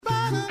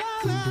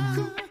You're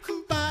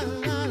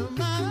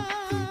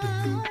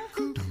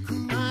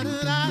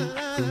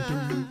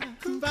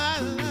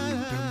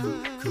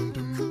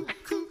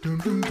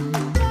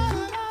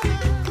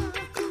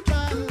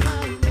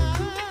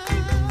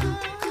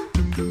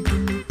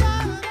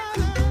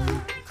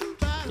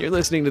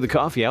listening to the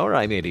Coffee Hour.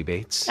 I'm Andy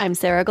Bates. I'm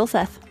Sarah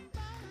Gulseth.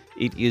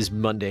 It is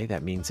Monday.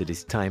 That means it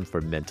is time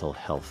for Mental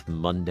Health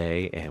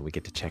Monday, and we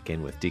get to check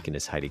in with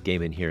Deaconess Heidi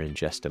Gaiman here in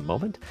just a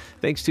moment.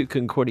 Thanks to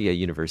Concordia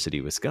University,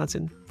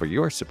 Wisconsin, for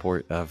your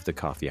support of the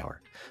Coffee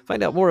Hour.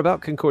 Find out more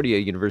about Concordia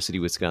University,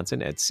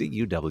 Wisconsin at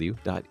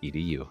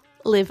cuw.edu.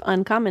 Live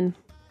uncommon.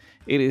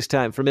 It is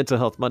time for Mental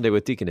Health Monday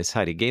with Deaconess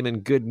Heidi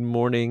Gaiman. Good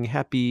morning.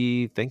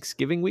 Happy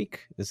Thanksgiving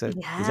week. Is that what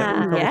we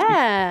call it?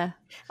 Yeah.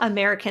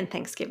 American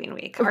Thanksgiving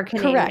week. Our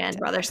Canadian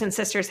brothers and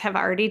sisters have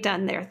already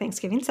done their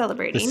Thanksgiving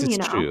celebrating. This is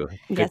true.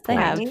 Yes, they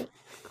have.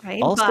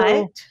 Right. Also,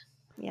 but,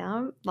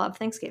 yeah, love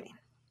Thanksgiving.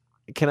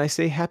 Can I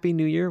say Happy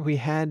New Year?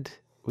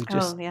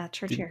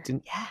 Church year.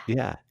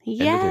 Yeah.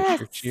 Yes. End of the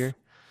church year.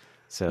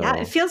 So yeah,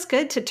 it feels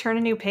good to turn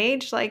a new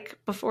page like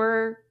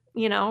before,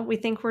 we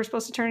think we're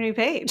supposed to turn a new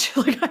page.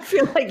 Like I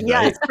feel like,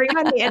 yes, bring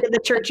on the end of the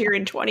church year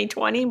in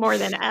 2020 more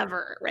than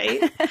ever, right?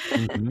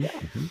 Mm-hmm,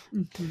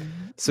 mm-hmm.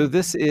 So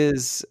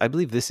I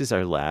believe this is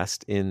our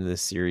last in the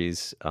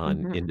series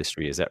on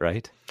industry. Is that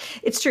right?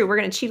 It's true. We're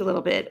going to cheat a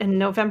little bit. And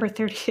November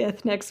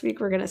 30th, next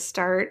week, we're going to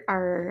start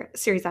our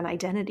series on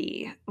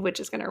identity, which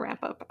is going to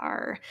wrap up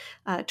our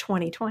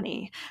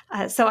 2020.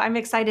 So I'm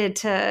excited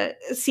to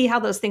see how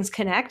those things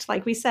connect.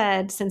 Like we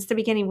said, since the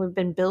beginning, we've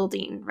been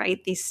building,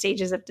 right, these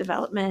stages of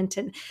development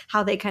and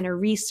how they kind of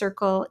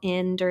recircle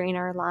in during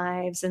our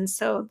lives. And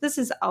so this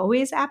is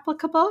always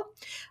applicable.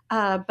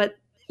 But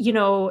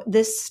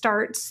this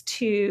starts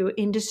to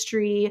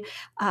industry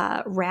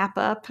wrap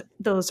up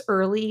those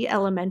early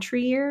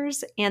elementary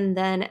years. And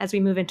then as we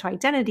move into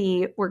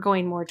identity, we're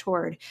going more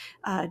toward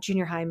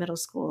junior high, middle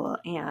school,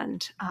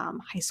 and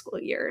high school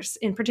years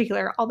in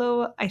particular.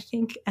 Although I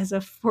think as a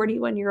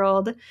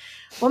 41-year-old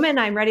woman,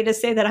 I'm ready to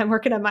say that I'm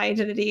working on my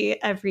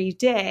identity every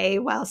day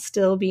while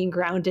still being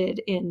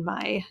grounded in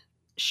my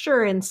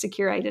sure and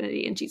secure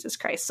identity in Jesus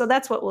Christ. So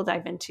that's what we'll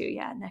dive into,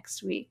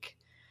 next week.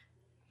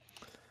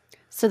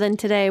 So then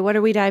today, what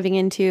are we diving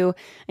into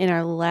in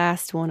our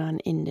last one on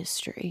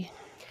industry?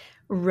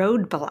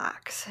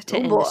 Roadblocks to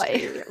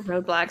industry.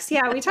 Roadblocks.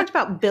 Yeah, we talked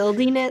about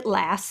building it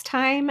last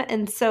time.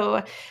 And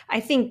so I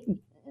think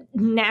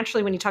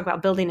naturally when you talk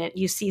about building it,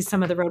 you see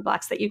some of the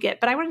roadblocks that you get.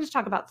 But I wanted to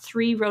talk about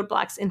 3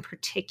 roadblocks in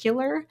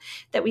particular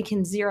that we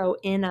can zero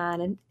in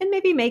on and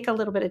maybe make a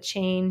little bit of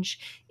change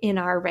in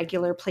our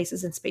regular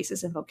places and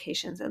spaces and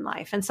vocations in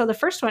life. And so the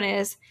first one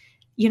is,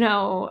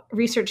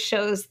 research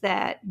shows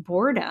that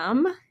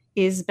boredom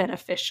is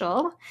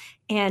beneficial.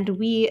 And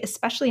we,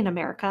 especially in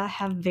America,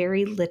 have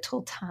very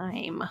little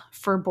time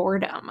for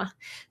boredom.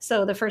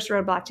 So the first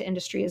roadblock to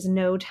industry is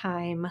no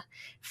time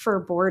for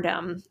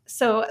boredom.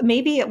 So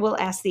maybe we'll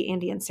ask the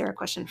Andy and Sarah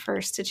question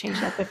first to change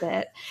it up a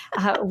bit.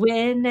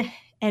 When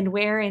and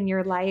where in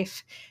your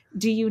life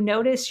do you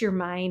notice your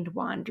mind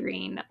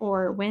wandering?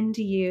 Or when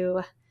do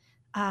you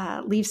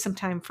leave some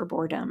time for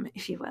boredom,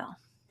 if you will?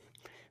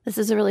 This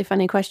is a really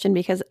funny question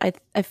because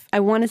I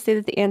want to say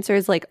that the answer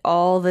is like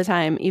all the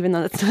time, even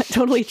though that's not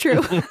totally true.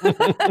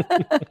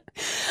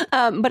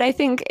 But I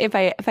think if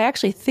I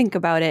actually think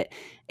about it,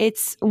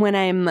 it's when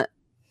I'm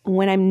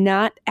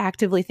not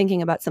actively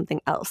thinking about something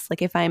else.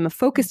 Like if I'm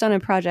focused on a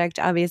project,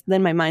 obviously,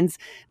 then my mind's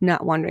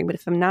not wandering. But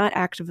if I'm not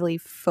actively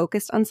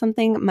focused on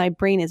something, my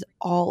brain is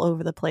all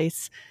over the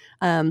place,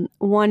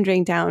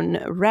 wandering down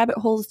rabbit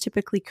holes,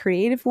 typically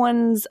creative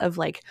ones of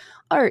like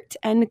art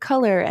and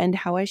color and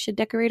how I should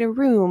decorate a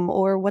room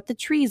or what the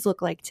trees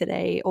look like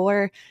today,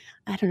 or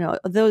I don't know,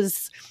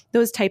 those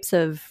types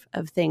of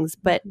things.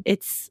 But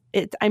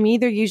I'm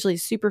either usually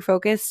super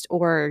focused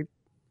or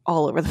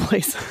all over the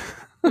place.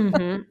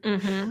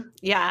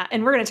 Yeah.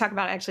 And we're going to talk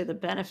about actually the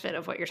benefit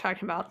of what you're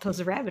talking about,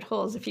 those rabbit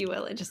holes, if you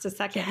will, in just a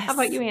second. Yes. How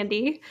about you,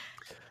 Andy?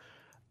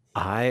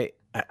 I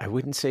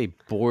wouldn't say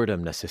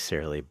boredom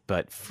necessarily,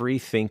 but free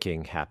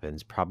thinking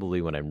happens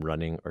probably when I'm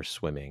running or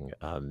swimming.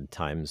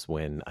 Times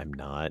when I'm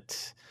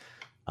not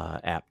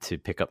apt to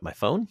pick up my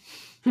phone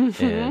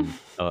and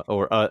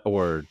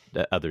or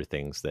other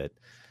things that.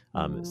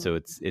 So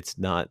it's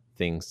not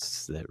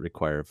things that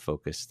require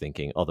focused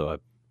thinking. Although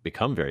I've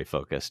become very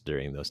focused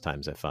during those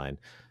times, I find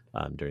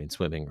during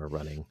swimming or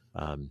running,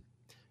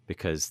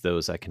 because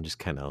those I can just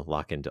kind of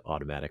lock into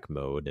automatic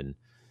mode and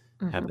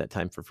have that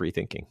time for free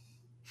thinking.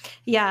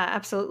 Yeah,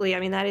 absolutely. I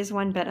mean, that is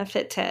one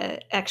benefit to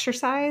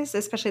exercise,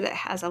 especially that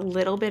has a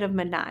little bit of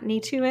monotony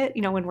to it,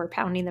 when we're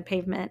pounding the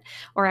pavement.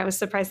 Or I was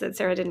surprised that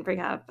Sarah didn't bring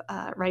up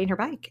riding her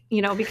bike,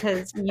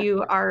 because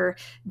you are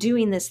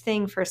doing this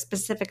thing for a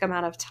specific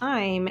amount of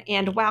time.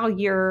 And while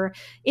you're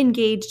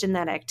engaged in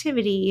that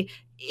activity,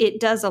 it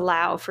does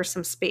allow for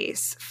some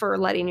space for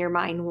letting your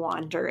mind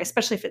wander,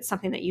 especially if it's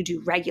something that you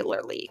do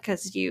regularly,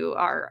 because you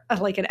are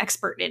like an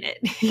expert in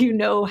it. You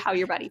know how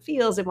your body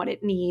feels and what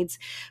it needs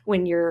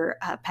when you're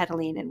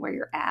pedaling and where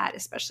you're at,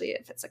 especially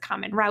if it's a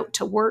common route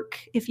to work,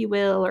 if you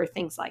will, or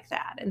things like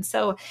that. And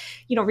so,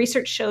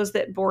 research shows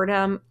that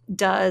boredom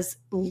does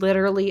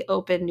literally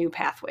open new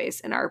pathways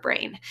in our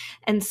brain.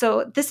 And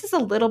so this is a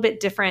little bit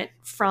different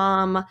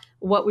from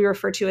what we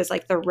refer to as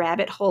like the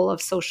rabbit hole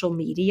of social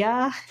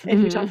media.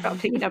 And we talked about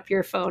picking up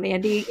your phone,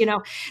 Andy,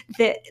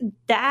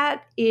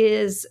 that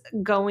is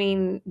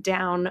going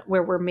down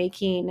where we're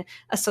making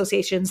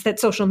associations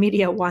that social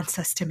media wants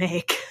us to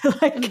make.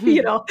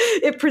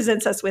 It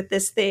presents us with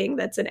this thing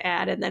that's an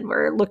ad, and then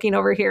we're looking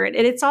over here, and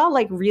it's all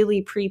like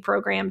really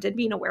pre-programmed, and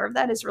being aware of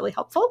that is really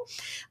helpful.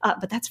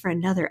 But that's for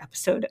another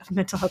episode of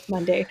Mental Health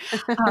Monday.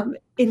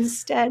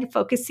 Instead,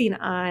 focusing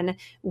on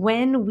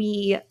when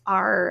we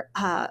are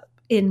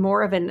in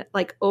more of an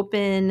like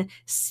open,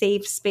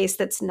 safe space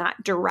that's not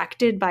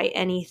directed by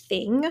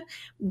anything,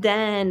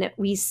 then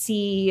we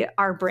see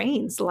our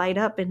brains light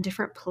up in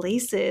different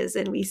places,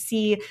 and we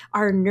see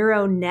our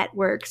neural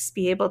networks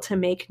be able to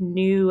make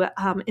new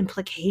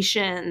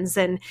implications.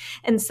 And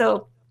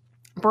so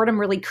boredom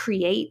really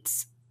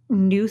creates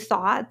new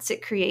thoughts.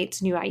 It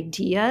creates new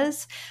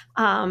ideas.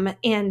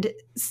 And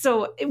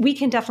so we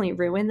can definitely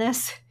ruin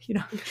this.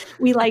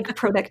 We like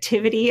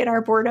productivity in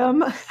our boredom.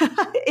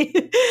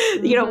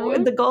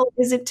 The goal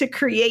isn't to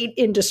create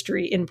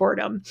industry in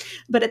boredom.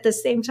 But at the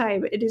same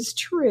time, it is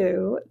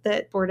true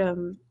that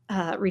boredom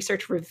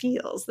research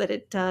reveals that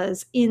it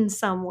does in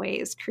some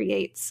ways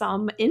create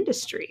some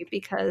industry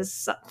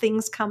because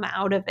things come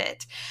out of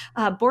it.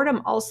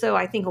 Boredom also,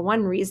 I think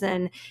one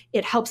reason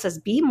it helps us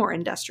be more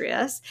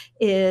industrious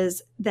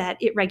is that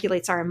it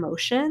regulates our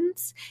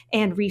emotions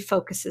and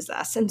refocuses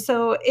us. And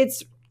so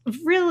it's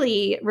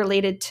really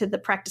related to the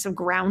practice of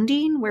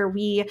grounding, where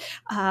we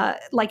have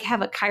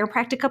a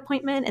chiropractic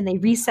appointment and they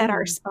reset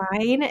our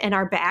spine and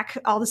our back.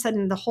 All of a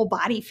sudden, the whole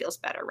body feels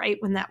better, right?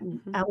 When that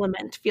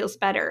element feels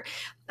better.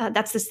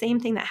 That's the same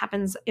thing that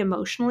happens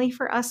emotionally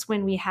for us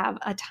when we have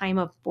a time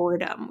of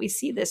boredom. We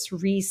see this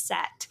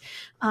reset.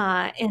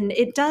 And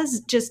it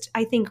does just,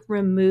 I think,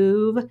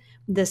 remove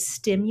the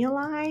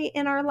stimuli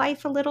in our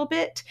life a little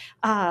bit.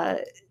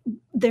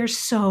 There's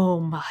so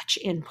much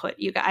input,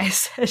 you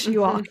guys, as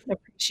you all can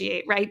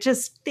appreciate, right?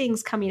 Just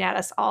things coming at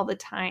us all the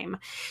time.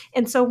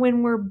 And so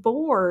when we're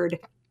bored,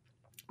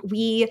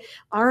 we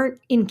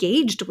aren't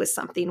engaged with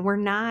something. We're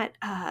not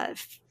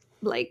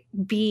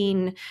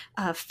being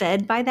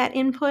fed by that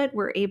input.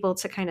 We're able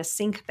to kind of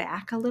sink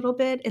back a little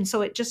bit. And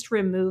so it just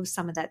removes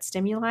some of that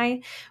stimuli,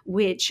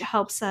 which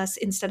helps us,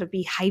 instead of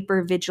be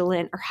hyper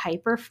vigilant or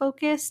hyper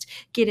focused,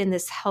 get in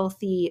this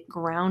healthy,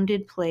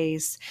 grounded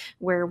place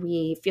where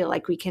we feel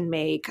like we can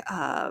make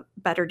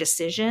better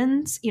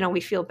decisions.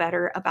 We feel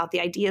better about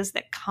the ideas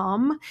that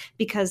come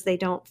because they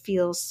don't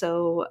feel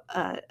so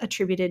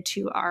attributed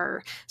to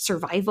our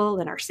survival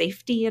and our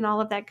safety and all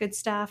of that good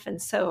stuff.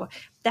 And so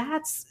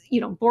that's,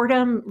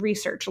 boredom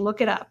research.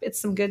 Look it up.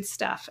 It's some good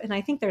stuff. And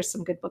I think there's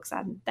some good books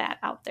on that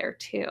out there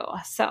too.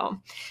 So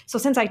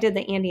since I did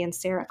the Andy and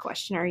Sarah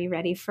question, are you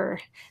ready for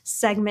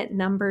segment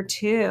number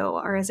 2?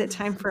 Or is it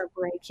time for a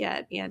break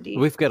yet, Andy?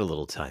 We've got a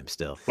little time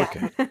still. We're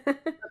good.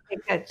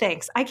 Okay, good.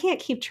 Thanks. I can't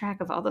keep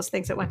track of all those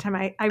things at one time.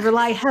 I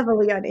rely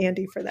heavily on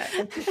Andy for that.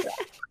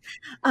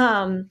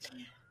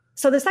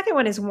 So the second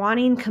one is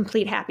wanting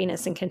complete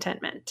happiness and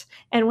contentment.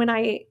 And when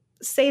I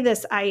say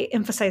this, I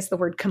emphasize the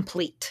word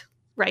complete.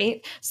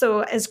 Right? So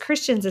as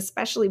Christians,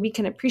 especially, we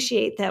can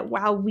appreciate that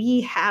while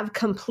we have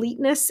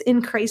completeness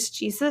in Christ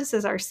Jesus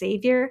as our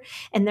Savior,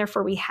 and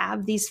therefore we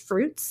have these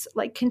fruits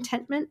like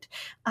contentment,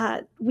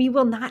 we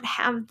will not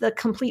have the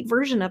complete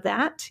version of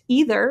that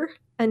either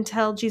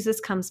until Jesus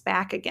comes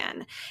back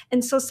again.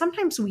 And so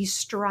sometimes we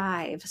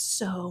strive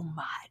so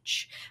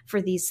much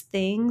for these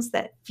things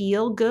that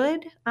feel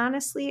good,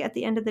 honestly, at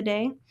the end of the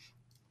day,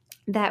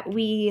 that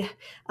we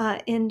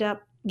end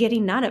up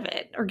getting none of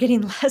it or getting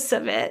less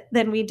of it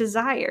than we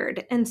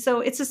desired. And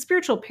so it's a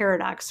spiritual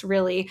paradox,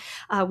 really.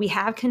 We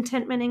have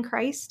contentment in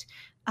Christ,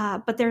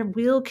 but there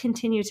will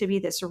continue to be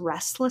this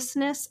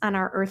restlessness on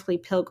our earthly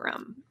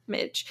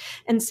pilgrimage.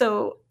 And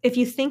so if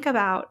you think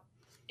about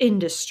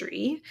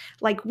industry,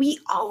 like we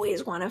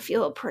always want to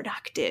feel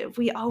productive.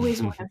 We always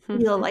want to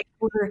feel like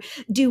we're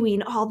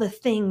doing all the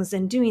things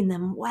and doing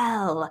them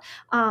well.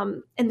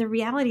 And the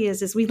reality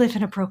is we live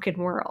in a broken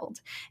world.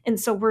 And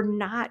so we're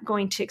not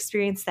going to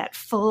experience that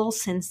full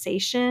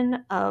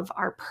sensation of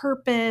our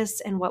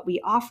purpose and what we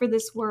offer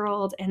this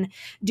world and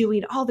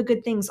doing all the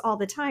good things all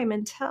the time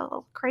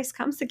until Christ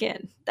comes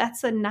again.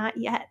 That's a not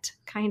yet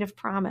kind of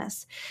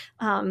promise.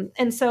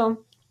 And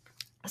so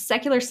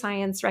secular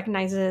science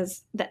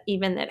recognizes that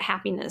even that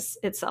happiness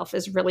itself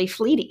is really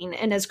fleeting.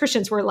 And as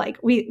Christians, we're like,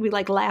 we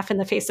like laugh in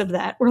the face of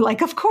that. We're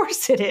like, of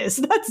course it is.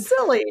 That's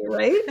silly,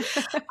 right?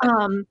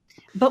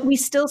 But we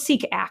still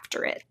seek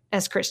after it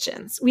as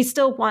Christians. We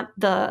still want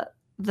the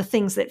the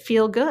things that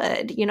feel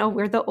good.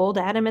 We're the old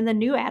Adam and the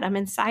new Adam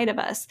inside of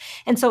us.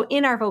 And so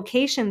in our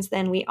vocations,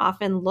 then we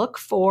often look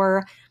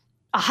for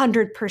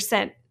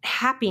 100%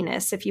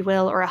 happiness, if you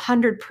will, or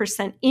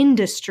 100%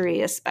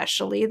 industry,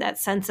 especially that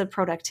sense of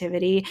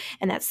productivity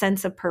and that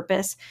sense of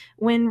purpose,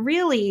 when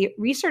really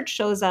research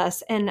shows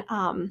us, and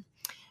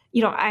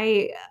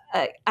I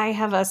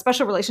have a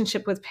special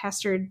relationship with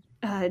Pastor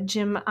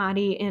Jim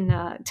Oddie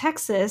in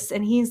Texas,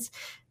 and he's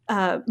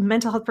a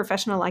mental health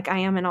professional like I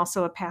am, and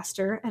also a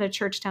pastor at a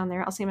church down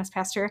there, LCMS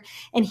pastor.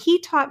 And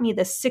he taught me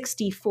the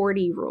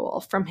 60-40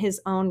 rule from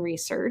his own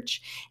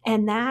research.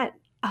 And that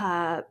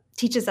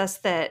teaches us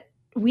that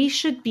we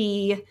should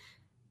be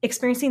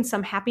experiencing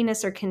some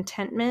happiness or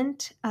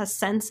contentment, a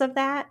sense of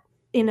that,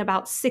 in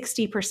about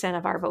 60%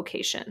 of our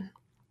vocation.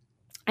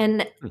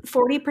 And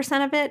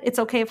 40% of it, it's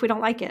okay if we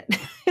don't like it.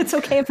 It's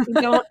okay if we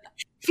don't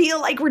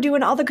feel like we're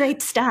doing all the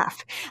great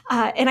stuff.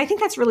 And I think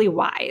that's really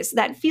wise.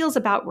 That feels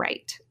about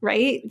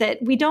right? That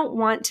we don't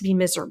want to be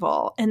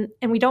miserable, and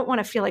we don't want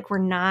to feel like we're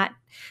not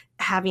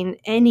having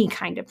any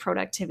kind of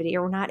productivity,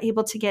 or we're not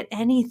able to get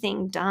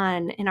anything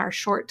done in our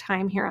short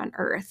time here on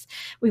earth.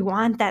 We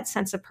want that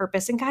sense of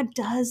purpose, and God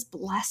does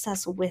bless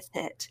us with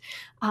it.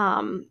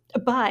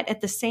 But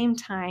at the same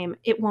time,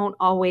 it won't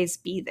always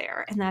be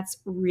there. And that's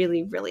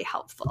really, really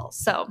helpful.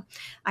 So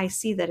I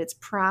see that it's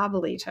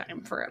probably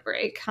time for a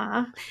break,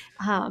 huh?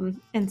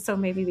 And so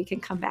maybe we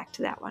can come back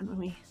to that one when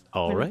we...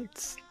 All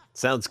right.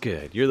 Sounds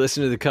good. You're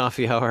listening to The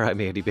Coffee Hour.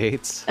 I'm Andy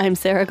Bates. I'm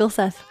Sarah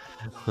Gulseth.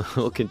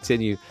 We'll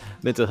continue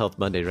Mental Health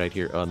Monday right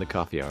here on The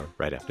Coffee Hour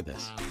right after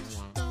this.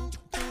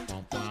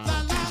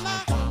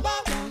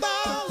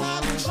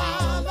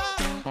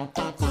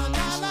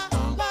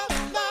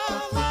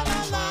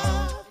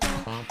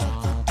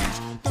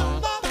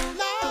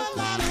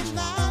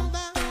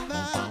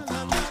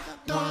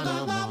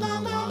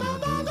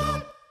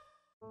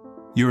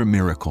 You're a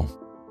miracle.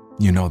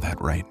 You know that,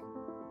 right?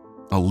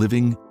 A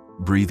living,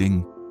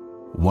 breathing,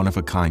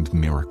 one-of-a-kind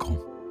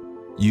miracle.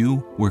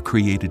 You were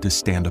created to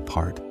stand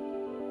apart,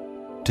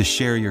 to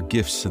share your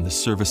gifts in the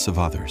service of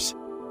others,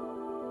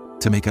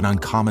 to make an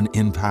uncommon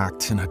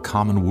impact in a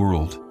common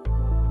world.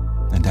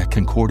 And at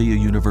Concordia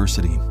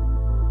University,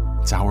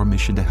 it's our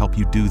mission to help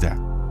you do that,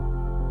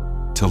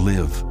 to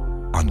live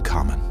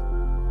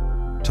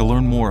uncommon. To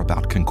learn more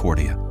about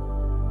Concordia,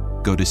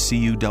 go to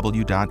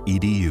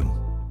cuw.edu.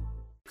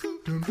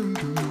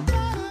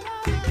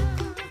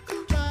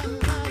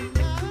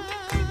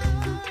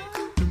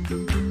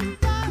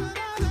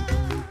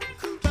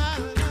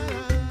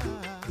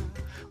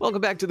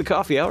 Welcome back to The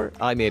Coffee Hour.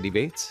 I'm Andy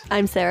Bates.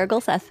 I'm Sarah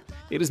Gulseth.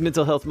 It is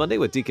Mental Health Monday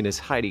with Deaconess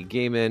Heidi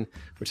Gaiman.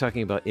 We're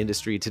talking about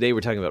industry. Today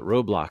we're talking about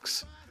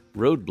roadblocks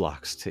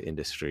to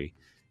industry.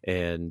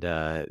 And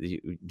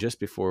just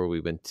before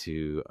we went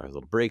to our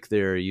little break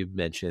there, you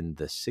mentioned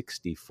the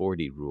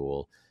 60-40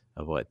 rule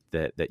of what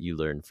that you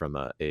learned from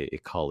a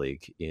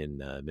colleague in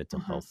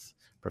mental health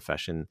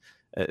profession.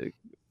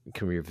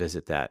 Can we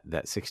revisit that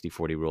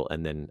 60-40 rule?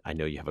 And then I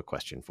know you have a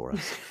question for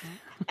us.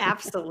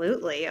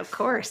 Absolutely. Of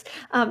course.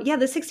 The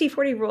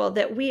 60-40 rule,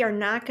 that we are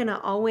not going to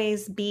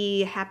always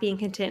be happy and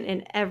content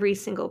in every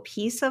single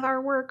piece of our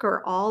work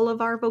or all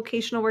of our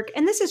vocational work.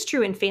 And this is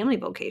true in family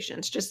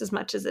vocations just as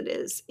much as it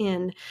is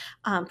in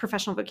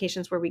professional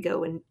vocations where we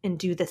go and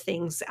do the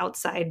things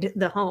outside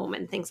the home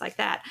and things like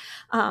that.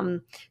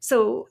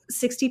 So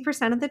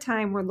 60% of the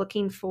time we're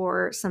looking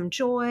for some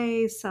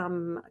joy,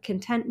 some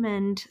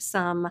contentment,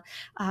 some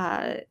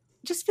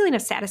just feeling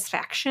of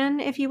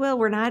satisfaction, if you will.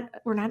 We're not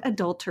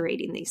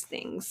adulterating these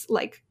things.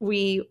 Like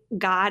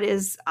God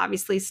is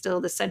obviously still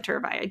the center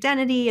of our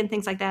identity and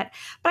things like that.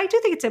 But I do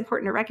think it's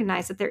important to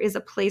recognize that there is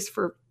a place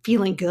for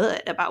feeling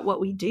good about what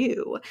we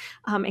do.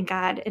 And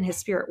God and His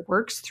Spirit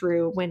works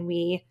through when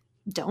we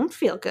don't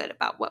feel good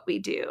about what we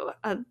do.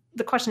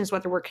 The question is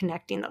whether we're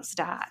connecting those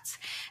dots.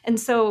 And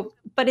so,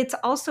 but it's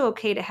also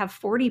okay to have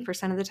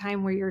 40% of the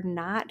time where you're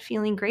not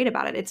feeling great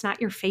about it. It's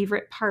not your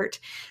favorite part.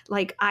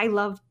 Like, I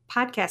love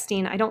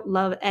podcasting. I don't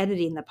love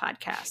editing the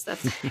podcast.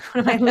 That's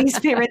one of my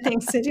least favorite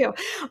things to do.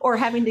 Or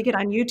having to get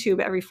on YouTube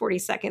every 40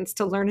 seconds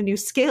to learn a new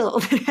skill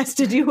that has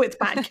to do with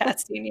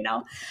podcasting,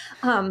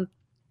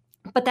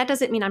 But that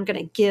doesn't mean I'm going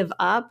to give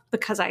up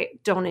because I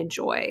don't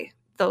enjoy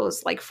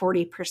those like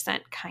 40%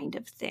 kind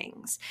of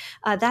things.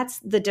 That's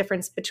the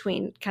difference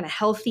between kind of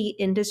healthy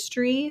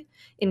industry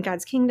in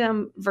God's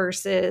kingdom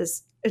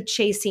versus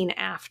chasing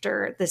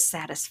after the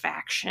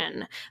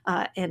satisfaction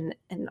and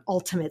an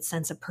ultimate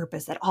sense of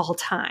purpose at all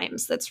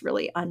times. That's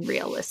really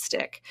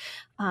unrealistic.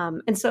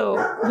 And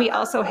so we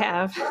also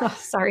have,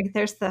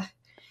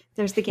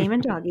 there's the game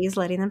and doggies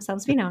letting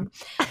themselves be known.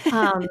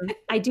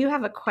 I do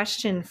have a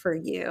question for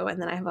you,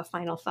 and then I have a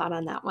final thought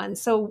on that one.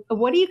 So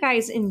what do you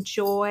guys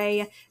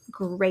enjoy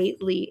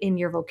greatly in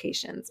your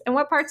vocations? And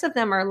what parts of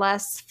them are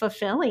less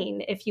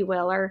fulfilling, if you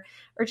will, or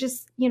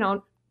just,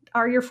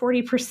 are your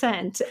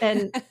 40%?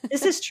 And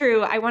this is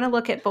true. I want to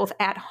look at both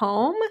at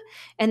home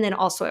and then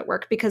also at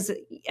work, because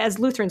as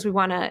Lutherans, we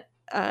want to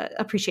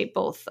appreciate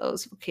both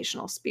those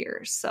vocational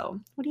spheres. So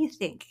what do you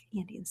think,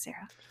 Andy and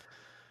Sarah?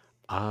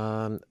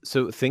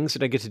 So things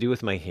that I get to do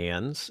with my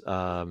hands,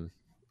 oh,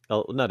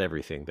 not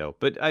everything though,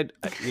 but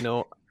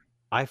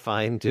I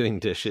find doing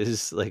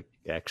dishes like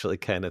actually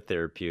kind of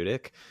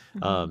therapeutic,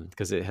 Mhm.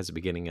 because it has a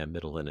beginning, a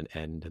middle, and an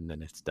end, and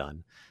then it's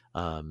done.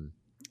 Um,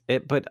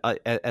 but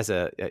as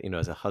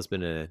as a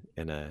husband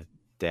and a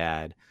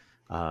dad,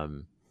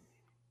 um,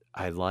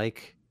 I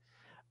like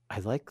I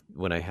like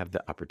when I have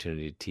the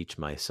opportunity to teach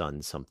my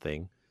son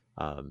something,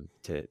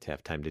 to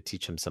have time to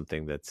teach him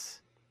something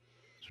that's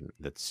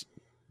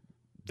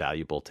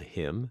valuable to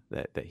him,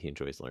 that he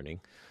enjoys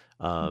learning.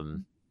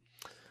 Um,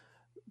 Mhm.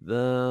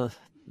 the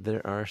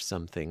There are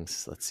some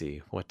things. Let's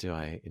see, what do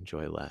I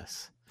enjoy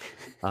less?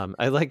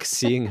 I like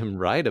seeing him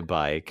ride a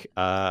bike.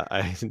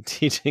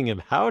 Teaching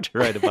him how to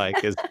ride a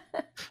bike is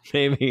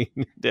maybe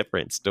a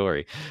different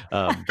story.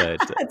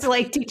 But It's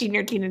like teaching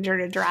your teenager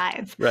to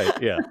drive. right,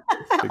 yeah,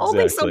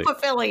 Only so exactly.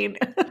 fulfilling.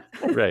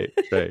 Right,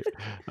 right.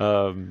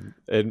 And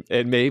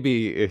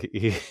maybe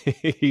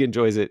he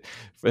enjoys it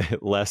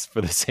less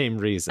for the same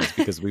reasons,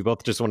 because we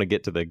both just want to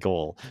get to the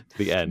goal, to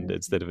the end,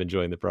 instead of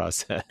enjoying the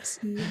process.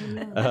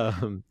 Yeah.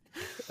 Um,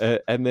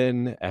 and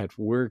then at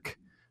work,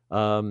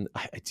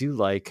 I do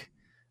like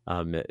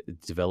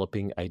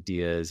developing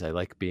ideas. I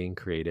like being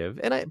creative,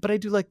 but I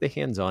do like the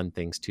hands-on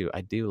things too.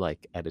 I do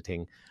like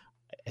editing.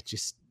 I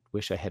just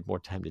wish I had more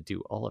time to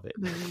do all of it.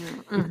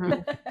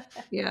 Mhm.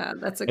 Yeah,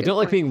 that's a I good don't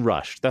like point. being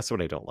rushed. That's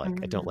what I don't like.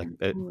 I don't like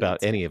Ooh, about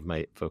that's any of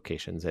my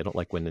vocations. I don't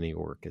like when any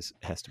work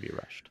has to be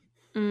rushed.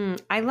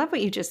 I love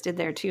what you just did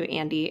there too,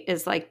 Andy,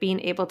 is like being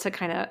able to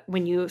kind of,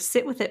 when you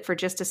sit with it for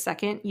just a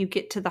second, you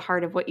get to the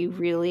heart of what you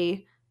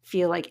really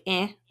feel like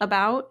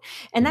about.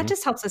 And that Hmm.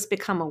 just helps us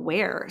become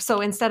aware. So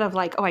instead of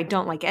like, oh, I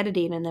don't like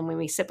editing. And then when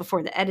we sit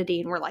before the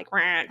editing, we're like,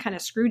 kind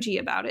of scroogey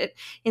about it.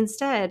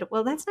 Instead,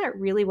 well, that's not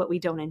really what we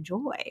don't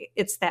enjoy.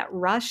 It's that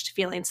rushed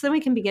feeling. So then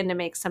we can begin to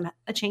make some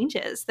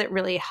changes that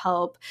really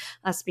help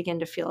us begin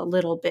to feel a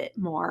little bit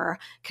more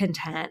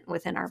content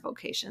within our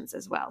vocations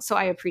as well. So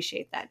I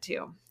appreciate that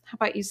too. How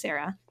about you,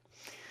 Sarah?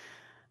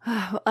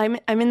 I'm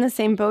in the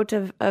same boat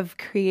of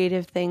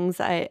creative things.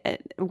 I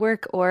at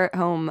work or at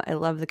home, I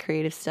love the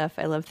creative stuff.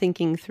 I love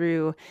thinking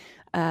through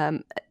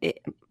um,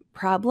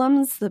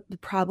 problems, the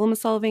problem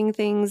solving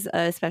things,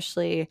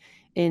 especially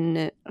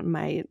in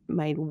my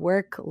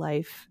work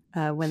life.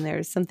 When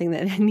there's something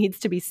that needs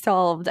to be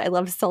solved, I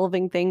love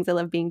solving things. I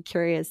love being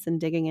curious and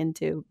digging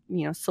into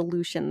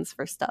solutions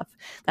for stuff.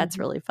 That's Mhm.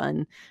 really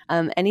fun.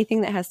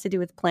 Anything that has to do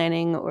with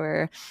planning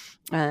or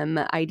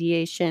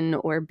ideation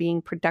or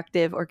being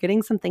productive or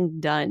getting something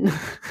done.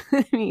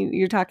 I mean,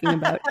 you're talking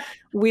about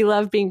we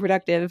love being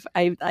productive.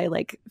 I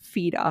like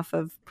feed off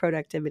of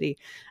productivity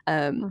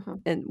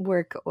Mhm. in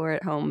work or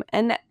at home.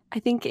 And I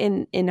think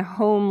in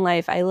home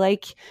life, I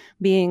like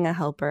being a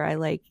helper. I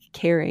like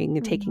caring,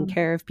 taking Mhm.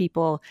 care of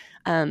people,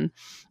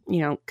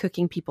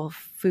 cooking people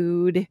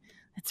food.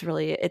 It's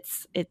really,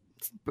 it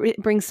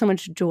brings so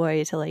much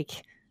joy to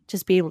like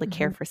just be able to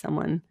care Mhm. for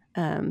someone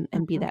and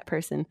be Mhm. that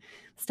person.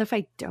 Stuff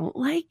I don't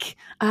like.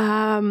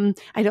 I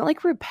don't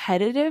like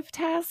repetitive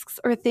tasks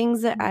or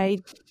things that I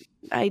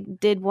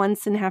did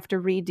once and have to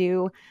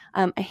redo.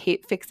 I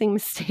hate fixing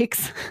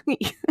mistakes,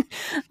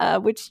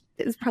 which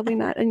is probably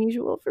not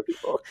unusual for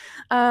people.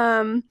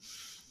 I'm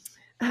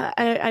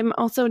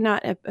also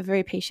not a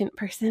very patient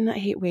person. I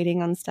hate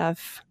waiting on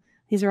stuff.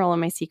 These are all of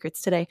my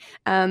secrets today.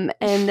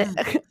 And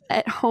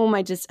at home,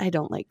 I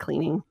don't like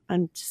cleaning.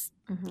 Mhm.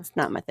 It's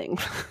not my thing.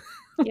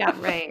 Yeah,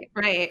 right,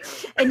 right.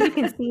 And you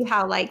can see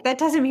how like that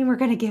doesn't mean we're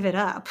going to give it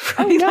up,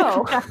 Oh right? Like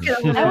no, we're not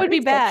going to that would be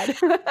release it. bad.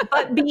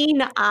 But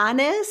being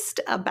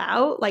honest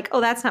about like, oh,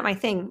 that's not my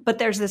thing, but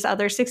there's this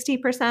other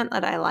 60%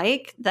 that I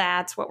like.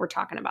 That's what we're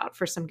talking about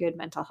for some good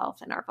mental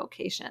health in our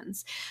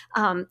vocations.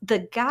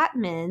 The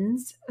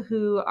Gottmans,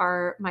 who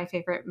are my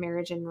favorite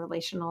marriage and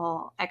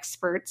relational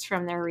experts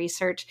from their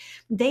research,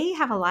 they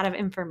have a lot of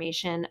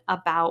information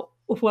about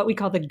what we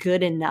call the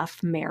good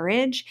enough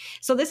marriage.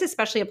 So this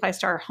especially applies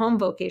to our home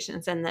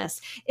vocations, and this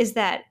is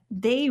that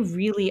they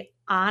really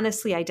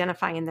honestly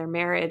identify in their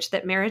marriage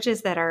that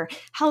marriages that are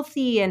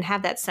healthy and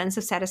have that sense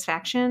of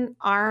satisfaction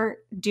aren't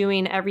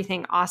doing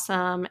everything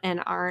awesome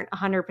and aren't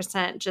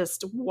 100%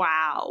 just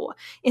wow.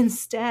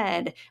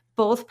 Instead,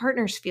 both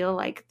partners feel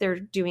like they're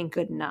doing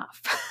good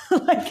enough.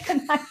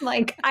 And I'm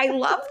like, I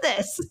love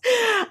this.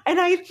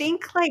 And I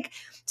think like,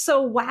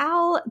 so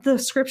while the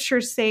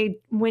scriptures say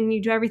when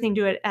you do everything,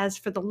 do it as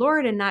for the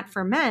Lord and not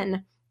for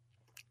men,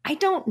 I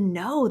don't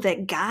know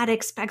that God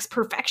expects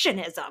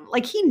perfectionism.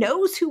 Like he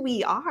knows who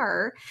we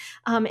are,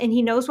 and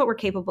he knows what we're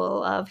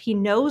capable of. He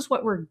knows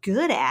what we're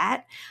good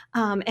at,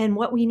 and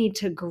what we need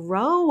to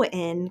grow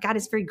in. God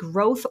is very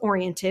growth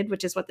oriented,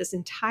 which is what this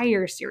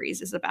entire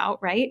series is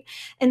about, right?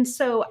 And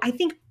so I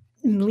think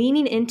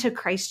leaning into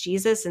Christ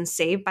Jesus and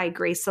saved by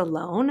grace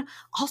alone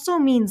also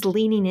means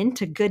leaning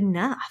into good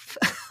enough,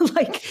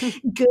 like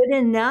good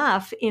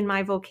enough in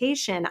my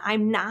vocation.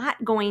 I'm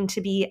not going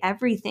to be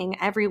everything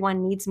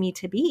everyone needs me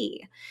to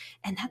be.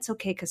 And that's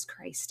okay because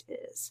Christ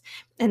is.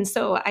 And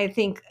so I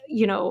think,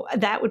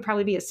 that would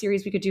probably be a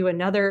series we could do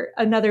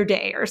another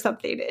day or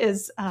something,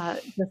 is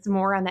that's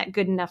more on that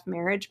good enough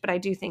marriage. But I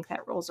do think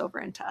that rolls over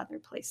into other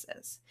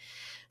places.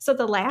 So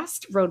the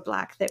last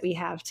roadblock that we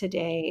have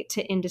today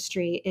to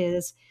industry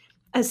is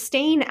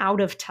staying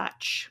out of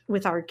touch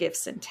with our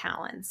gifts and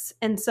talents.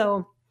 And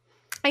so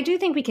I do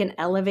think we can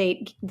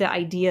elevate the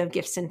idea of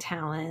gifts and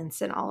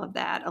talents and all of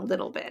that a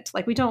little bit.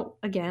 Like, we don't,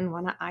 again,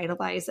 want to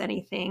idolize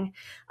anything.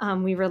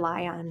 We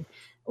rely on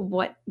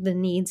what the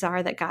needs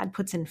are that God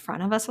puts in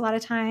front of us a lot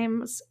of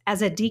times.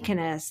 As a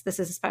deaconess, this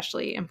is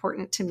especially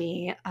important to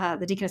me.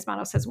 The deaconess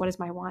motto says, "What is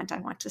my want? I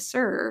want to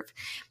serve."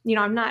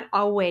 I'm not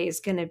always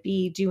going to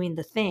be doing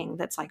the thing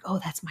that's like, oh,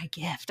 that's my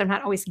gift. I'm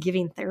not always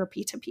giving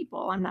therapy to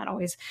people. I'm not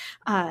always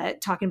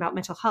talking about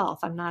mental health.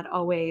 I'm not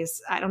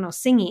always,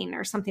 singing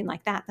or something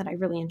like that I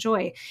really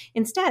enjoy.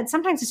 Instead,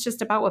 sometimes it's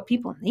just about what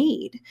people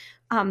need.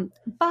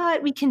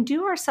 But we can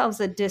do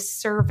ourselves a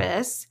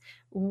disservice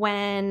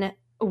when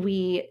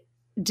we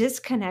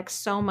disconnect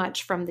so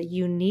much from the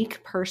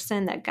unique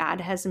person that God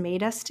has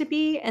made us to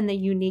be and the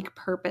unique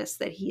purpose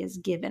that he has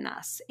given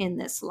us in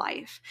this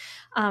life.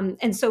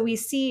 And so we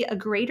see a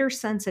greater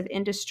sense of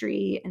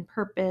industry and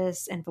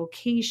purpose and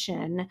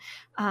vocation,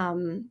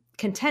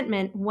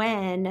 contentment,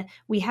 when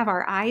we have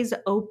our eyes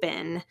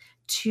open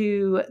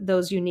to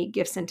those unique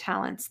gifts and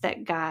talents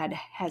that God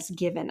has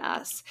given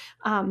us.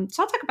 So I'll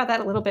talk about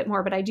that a little bit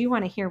more, but I do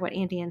want to hear what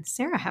Andy and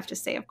Sarah have to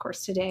say, of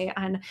course, today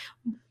on.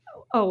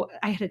 Oh,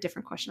 I had a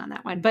different question on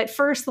that one. But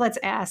first, let's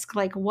ask,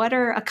 what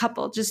are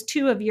just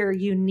two of your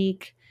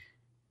unique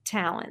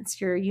talents,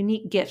 your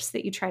unique gifts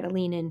that you try to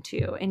lean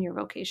into in your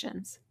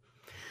vocations?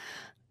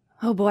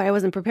 Oh boy, I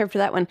wasn't prepared for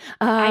that one.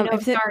 I know,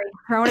 sorry.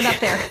 Throwing it up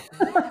there.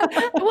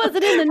 It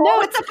wasn't in the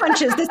notes. With the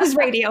punches. This is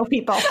radio,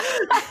 people.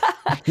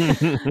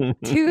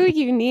 Two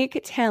unique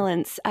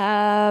talents.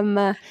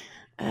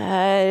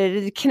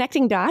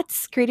 Connecting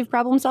dots, creative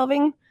problem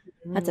solving.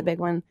 That's a big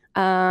one.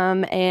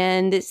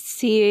 And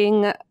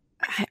seeing...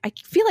 I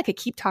feel like I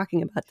keep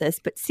talking about this,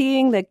 but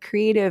seeing the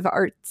creative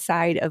art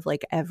side of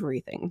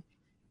everything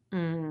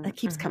that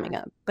keeps coming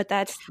up. But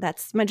that's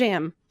my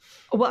jam.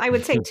 Well, I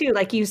would say too,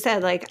 like you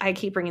said, I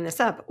keep bringing this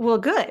up. Well,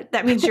 good.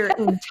 That means you're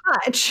in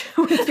touch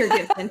with your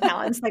gifts and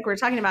talents, like we're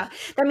talking about.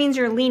 That means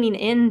you're leaning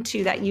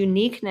into that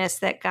uniqueness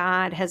that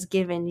God has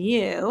given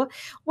you,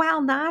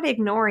 while not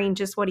ignoring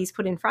just what he's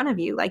put in front of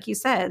you. Like you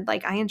said,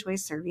 I enjoy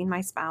serving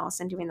my spouse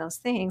and doing those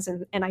things,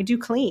 and I do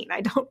clean.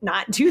 I don't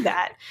not do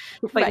that,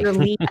 but right. You're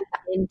leaning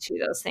into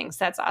those things.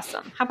 That's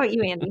awesome. How about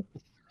you, Andy?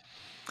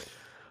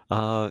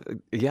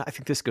 Yeah, I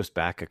think this goes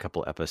back a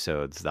couple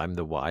episodes. I'm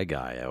the why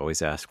guy. I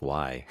always ask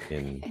why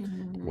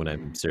when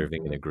I'm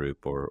serving in a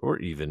group or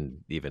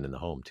even in the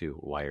home too.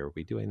 Why are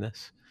we doing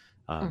this?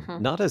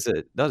 Not as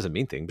a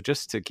mean thing, but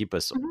just to keep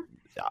us,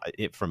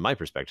 from my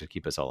perspective,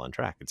 keep us all on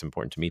track. It's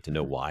important to me to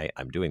know why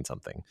I'm doing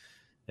something,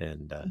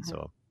 and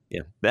so.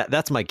 Yeah,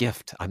 that's my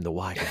gift. I'm the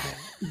why guy.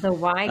 The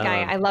why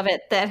guy. I love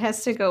it. That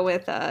has to go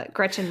with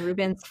Gretchen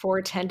Rubin's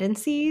 4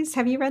 Tendencies.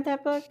 Have you read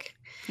that book?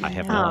 I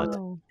have not.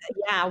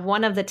 Yeah,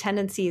 one of the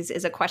tendencies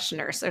is a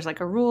questioner. So there's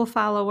a rule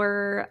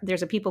follower,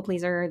 there's a people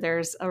pleaser,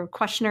 there's a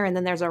questioner, and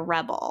then there's a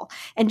rebel.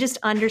 And just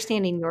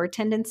understanding your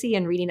tendency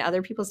and reading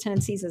other people's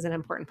tendencies is an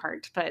important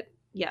part. But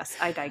yes,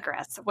 I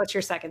digress. What's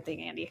your second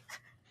thing, Andy?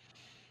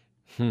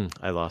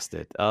 I lost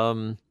it.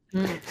 Sorry.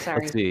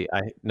 Let's see.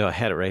 I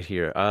had it right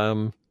here.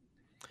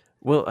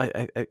 Well,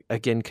 I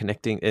again,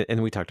 connecting,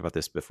 and we talked about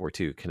this before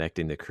too,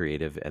 connecting the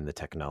creative and the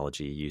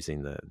technology,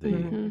 using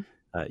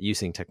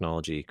using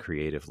technology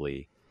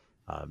creatively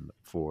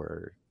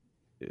for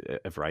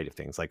a variety of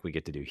things, like we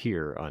get to do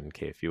here on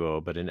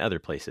KFUO, but in other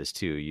places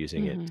too,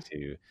 using it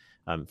to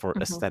for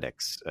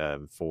aesthetics,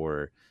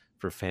 for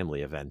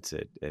family events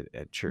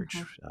at church,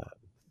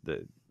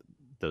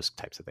 those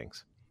types of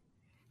things.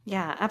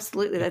 Yeah,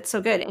 absolutely. That's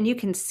so good. And you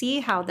can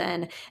see how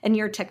then, and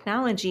your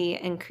technology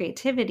and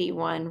creativity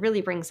one really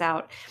brings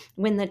out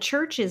when the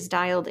church is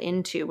dialed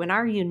into, when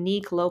our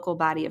unique local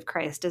body of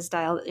Christ is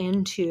dialed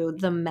into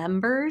the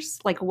members,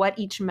 like what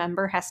each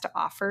member has to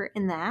offer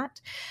in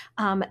that,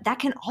 that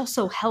can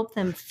also help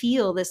them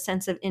feel this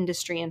sense of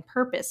industry and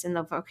purpose in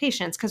the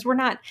vocations. Because we're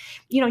not,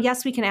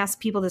 yes, we can ask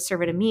people to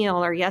serve at a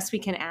meal, or yes, we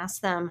can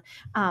ask them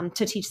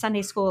to teach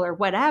Sunday school or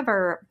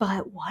whatever,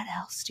 but what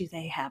else do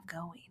they have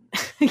going?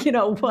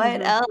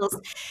 What else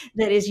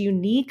that is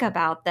unique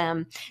about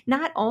them?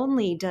 Not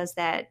only does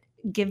that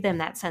give them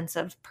that sense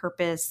of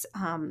purpose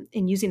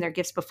in using their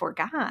gifts before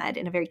God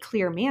in a very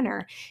clear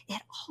manner,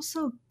 it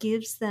also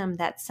gives them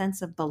that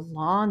sense of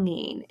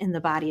belonging in the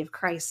body of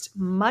Christ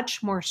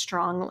much more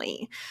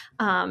strongly.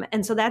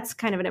 And so that's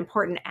kind of an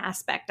important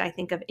aspect, I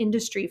think, of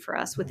industry for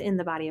us within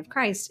the body of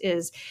Christ,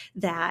 is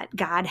that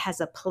God has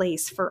a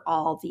place for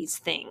all these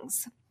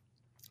things.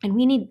 And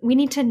we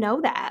need to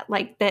know that,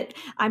 like, that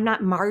I'm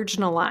not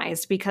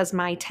marginalized because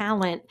my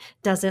talent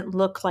doesn't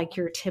look like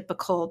your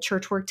typical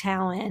church work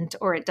talent,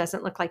 or it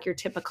doesn't look like your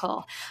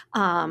typical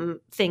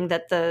thing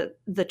that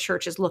the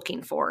church is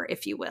looking for,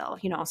 if you will,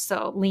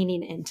 so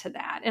leaning into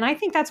that. And I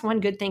think that's one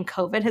good thing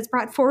COVID has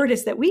brought forward,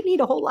 is that we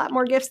need a whole lot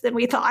more gifts than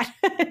we thought,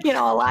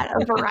 a lot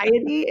of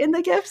variety in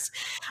the gifts.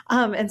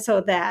 And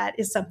so that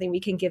is something we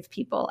can give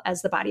people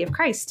as the body of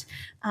Christ,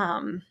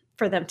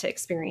 for them to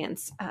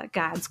experience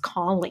God's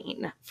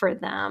calling for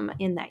them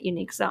in that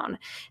unique zone.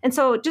 And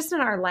so just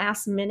in our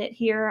last minute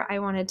here, I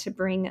wanted to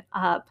bring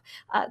up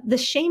the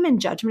shame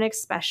and judgment,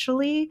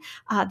 especially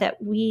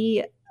that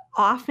we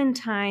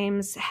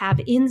oftentimes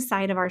have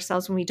inside of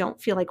ourselves when we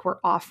don't feel like we're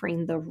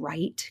offering the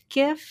right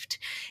gift.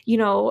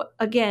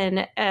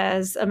 Again,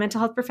 as a mental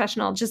health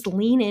professional, just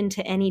lean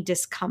into any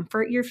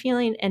discomfort you're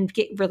feeling and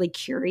get really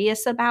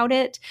curious about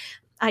it.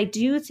 I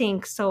do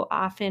think so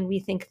often we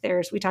think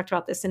we talked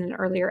about this in an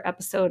earlier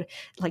episode,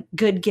 like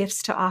good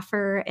gifts to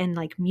offer and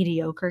like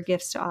mediocre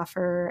gifts to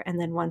offer, and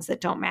then ones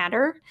that don't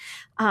matter.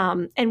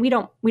 And we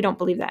don't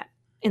believe that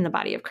in the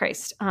body of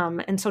Christ.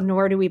 And so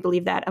nor do we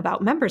believe that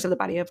about members of the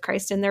body of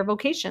Christ in their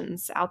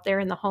vocations out there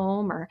in the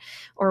home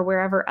or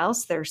wherever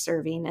else they're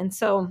serving. And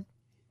so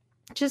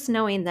just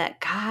knowing that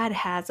God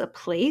has a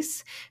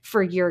place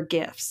for your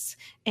gifts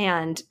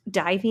and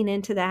diving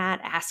into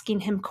that, asking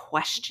him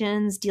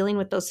questions, dealing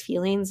with those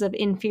feelings of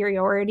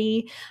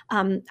inferiority.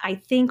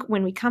 I think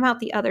when we come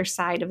out the other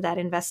side of that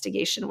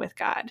investigation with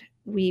God,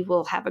 we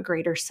will have a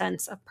greater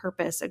sense of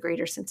purpose, a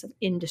greater sense of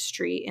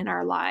industry in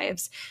our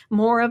lives,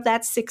 more of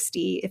that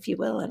 60, if you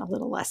will, and a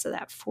little less of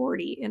that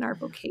 40 in our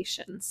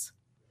vocations.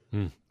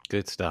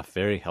 Good stuff.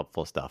 Very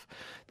helpful stuff.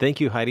 Thank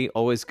you, Heidi.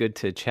 Always good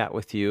to chat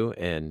with you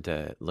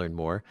and learn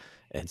more.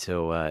 And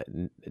so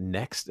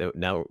next,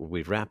 now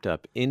we've wrapped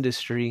up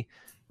industry.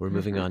 We're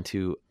moving on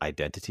to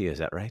identity. Is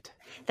that right?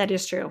 That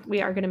is true.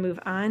 We are going to move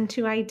on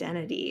to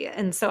identity.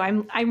 And so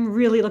I'm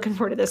really looking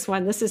forward to this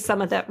one. This is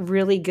some of that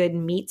really good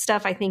meat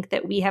stuff I think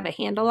that we have a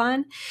handle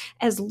on.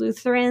 As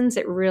Lutherans,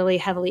 it really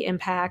heavily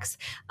impacts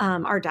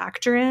our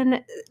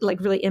doctrine, like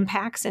really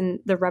impacts, and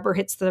the rubber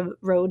hits the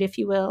road, if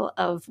you will,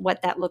 of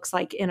what that looks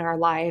like in our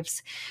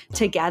lives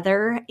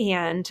together.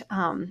 And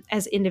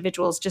as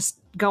individuals,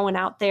 just going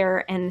out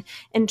there and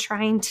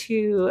trying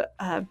to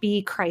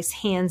be Christ's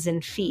hands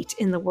and feet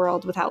in the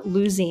world without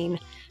losing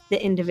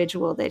the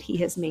individual that he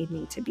has made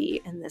me to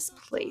be in this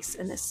place,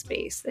 in this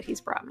space that he's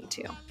brought me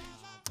to.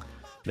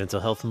 Mental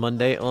Health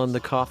Monday on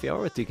the Coffee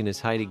Hour with Deaconess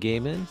Heidi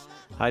Gaiman.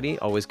 Heidi,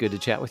 always good to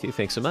chat with you.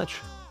 Thanks so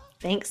much.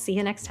 Thanks. See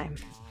you next time.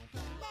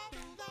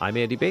 I'm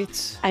Andy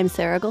Bates. I'm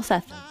Sarah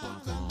Gulseth.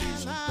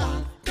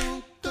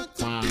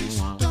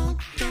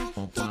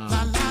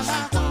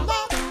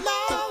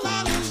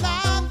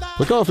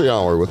 The Coffee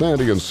Hour with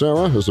Andy and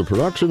Sarah is a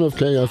production of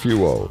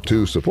KFUO.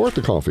 To support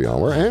the Coffee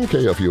Hour and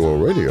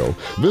KFUO Radio,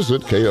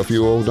 visit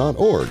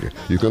KFUO.org.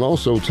 You can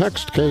also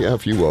text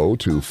KFUO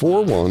to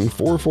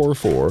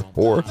 41444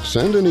 or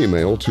send an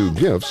email to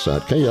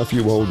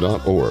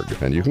gifts@KFUO.org.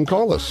 And you can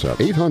call us at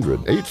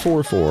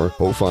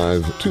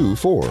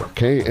 800-844-0524.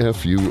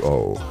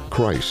 KFUO.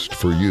 Christ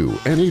for you,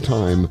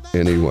 anytime,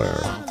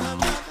 anywhere.